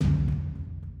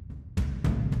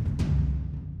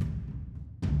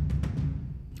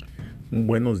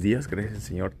Buenos días, gracias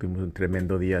Señor. Tuvimos un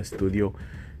tremendo día de estudio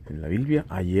en la Biblia.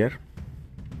 Ayer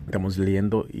estamos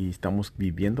leyendo y estamos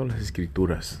viviendo las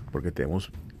Escrituras porque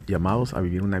tenemos llamados a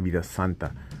vivir una vida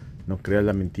santa. No creas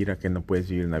la mentira que no puedes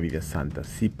vivir una vida santa.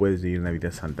 Sí puedes vivir una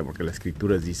vida santa porque la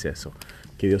Escritura dice eso.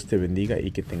 Que Dios te bendiga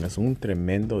y que tengas un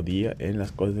tremendo día en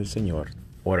las cosas del Señor.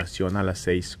 Oración a las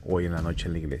 6 hoy en la noche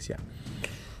en la iglesia.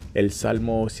 El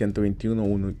Salmo 121,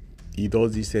 1 y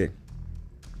 2 dice: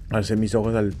 alcé mis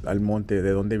ojos al monte,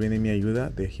 ¿de dónde viene mi ayuda?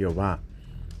 De Jehová,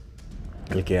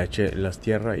 el que ha hecho las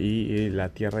tierras y la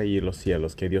tierra y los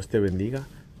cielos. Que Dios te bendiga.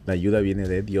 La ayuda viene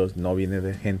de Dios, no viene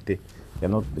de gente. Ya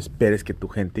no esperes que tu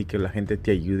gente y que la gente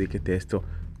te ayude y que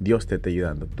Dios te esté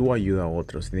ayudando. Tú ayuda a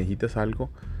otros. Si necesitas algo,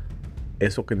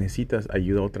 eso que necesitas,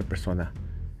 ayuda a otra persona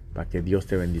para que Dios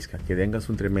te bendiga. Que tengas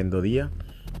un tremendo día.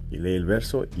 Y lee el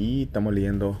verso y estamos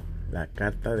leyendo la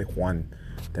carta de Juan.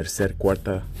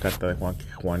 Cuarta carta de Juan que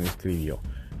Juan escribió.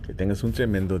 Que tengas un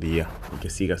tremendo día y que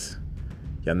sigas.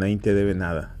 Ya nadie te debe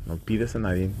nada. No pides a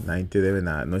nadie, nadie te debe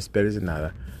nada. No esperes de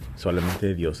nada, solamente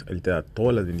de Dios. Él te da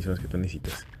todas las bendiciones que tú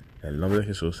necesitas. En el nombre de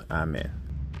Jesús, amén.